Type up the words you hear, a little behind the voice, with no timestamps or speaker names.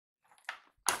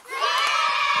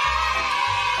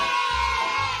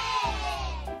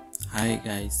Hi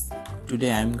guys,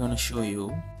 today I'm gonna show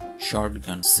you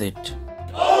shotgun set.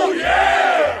 Oh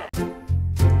yeah!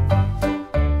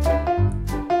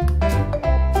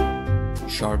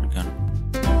 Shotgun.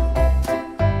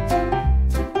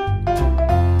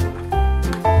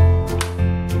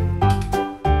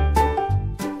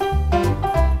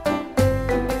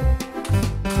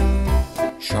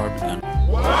 Shotgun.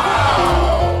 Wow!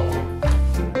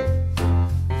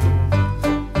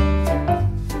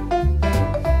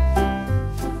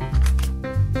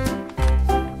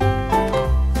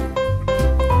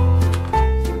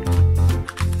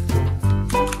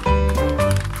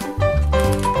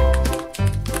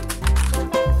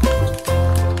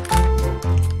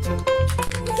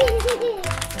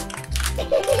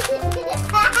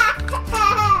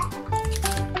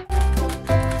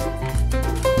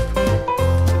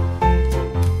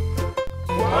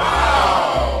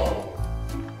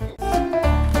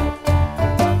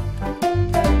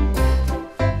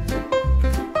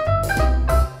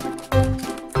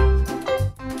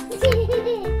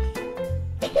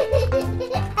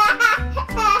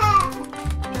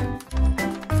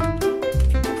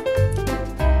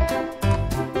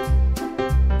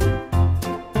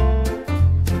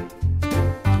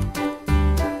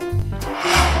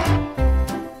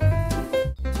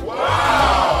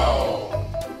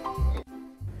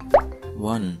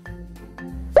 One,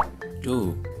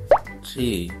 2,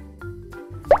 3,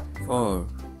 4,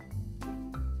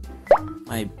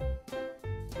 5,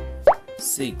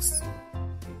 6,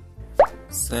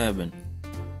 7,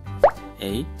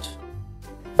 8,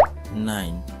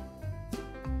 9,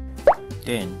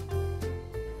 10,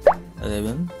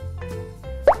 11,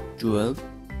 12,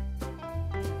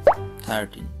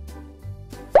 13,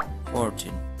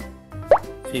 14,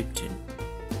 15,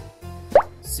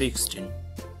 16,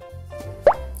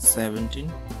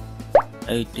 17,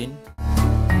 18.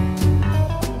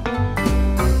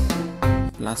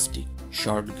 Plastic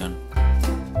shotgun.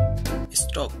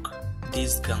 Stoke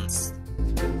these guns.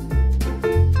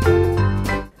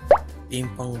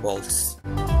 Ping-pong balls.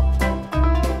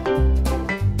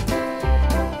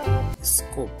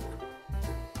 Scope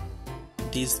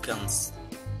these guns.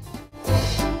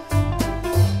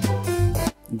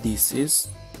 This is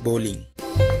bowling.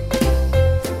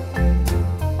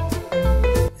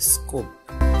 Scope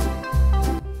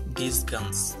these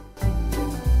guns.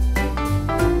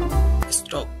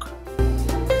 Stoke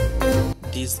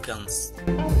these guns.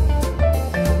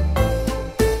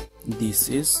 This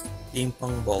is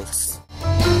ping-pong balls.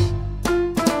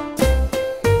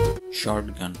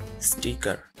 Shotgun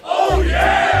sticker. Oh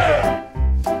yeah!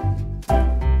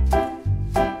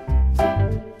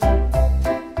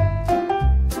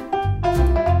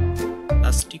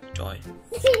 Plastic toy.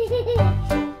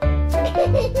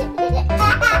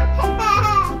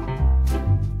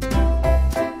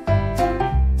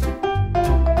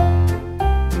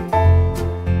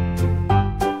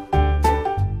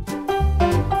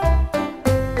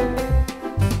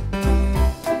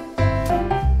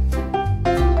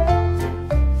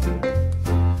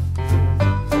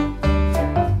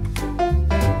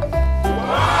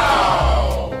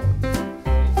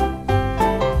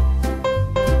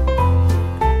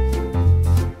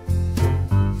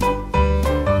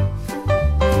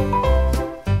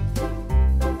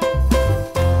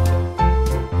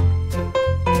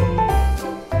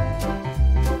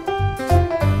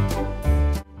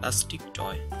 Plastic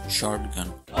toy.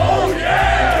 Shotgun. Oh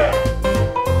yeah!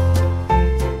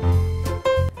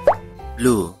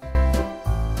 Blue.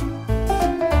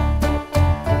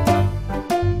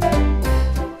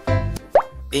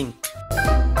 Pink.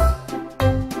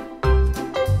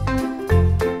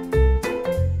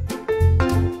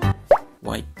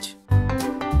 White.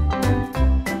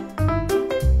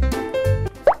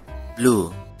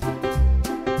 Blue.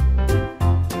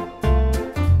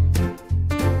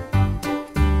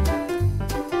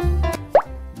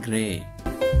 Gray.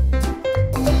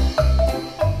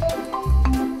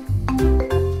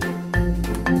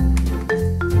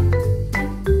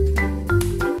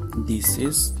 This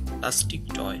is plastic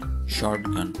toy.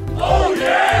 Shotgun. Oh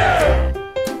yeah!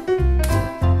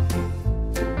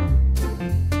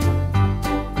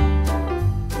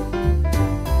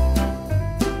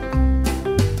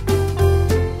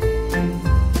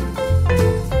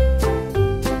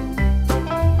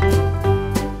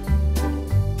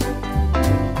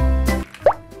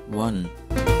 One,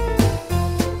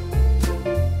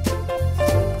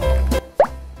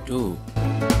 2,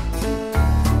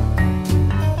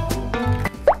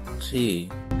 3,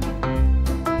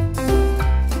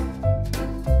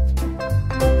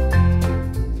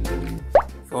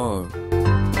 4,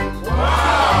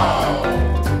 Wow!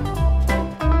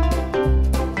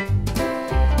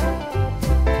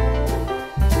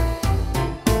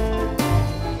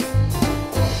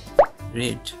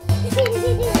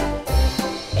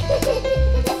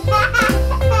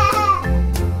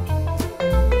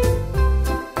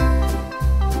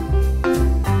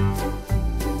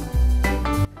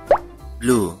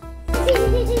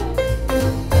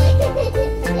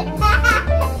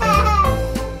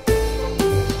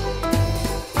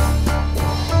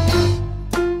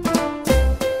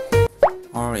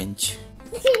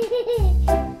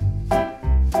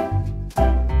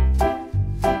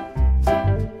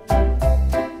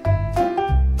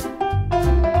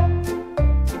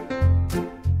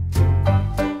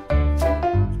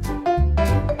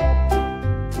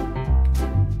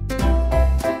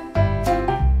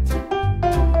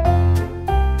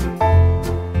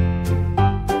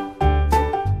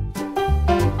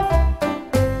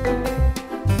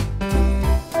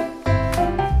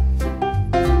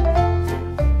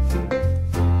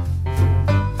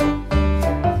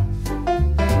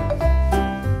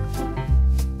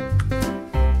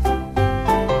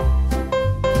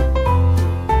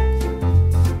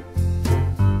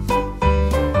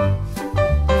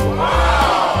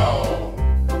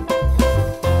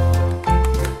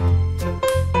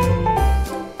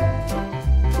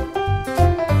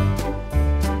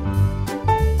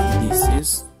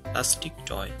 is a stick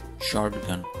toy.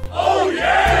 Shotgun. Oh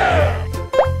yeah!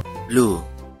 Blue.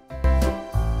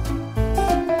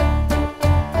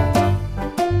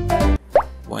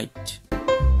 White.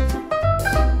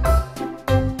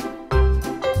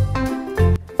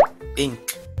 Pink.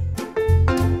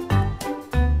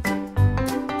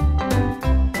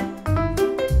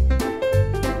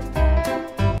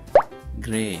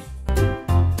 Gray.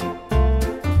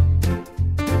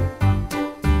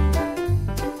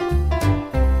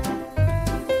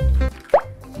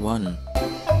 One,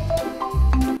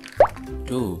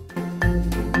 two,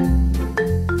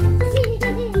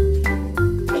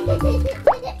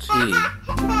 three,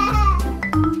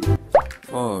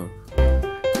 four.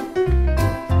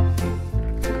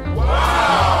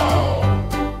 Wow!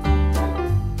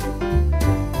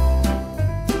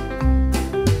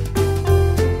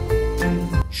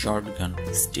 Shotgun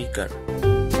sticker.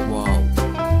 Wow.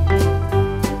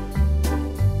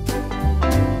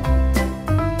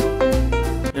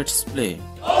 Let's play.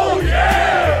 Oh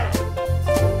yeah!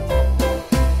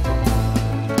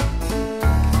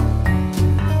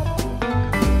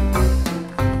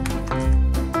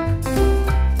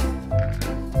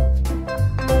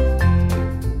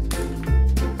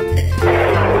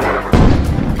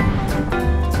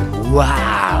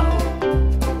 Wow.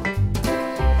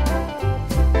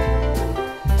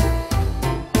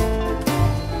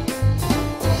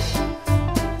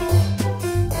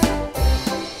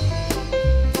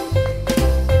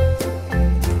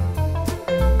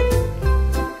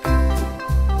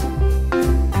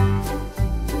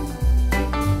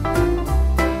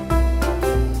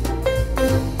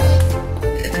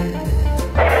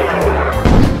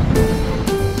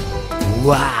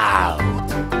 Wow.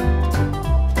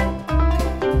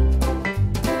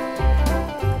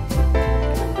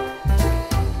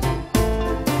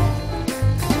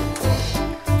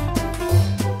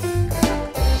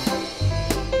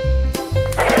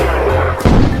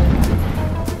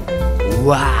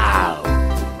 Wow.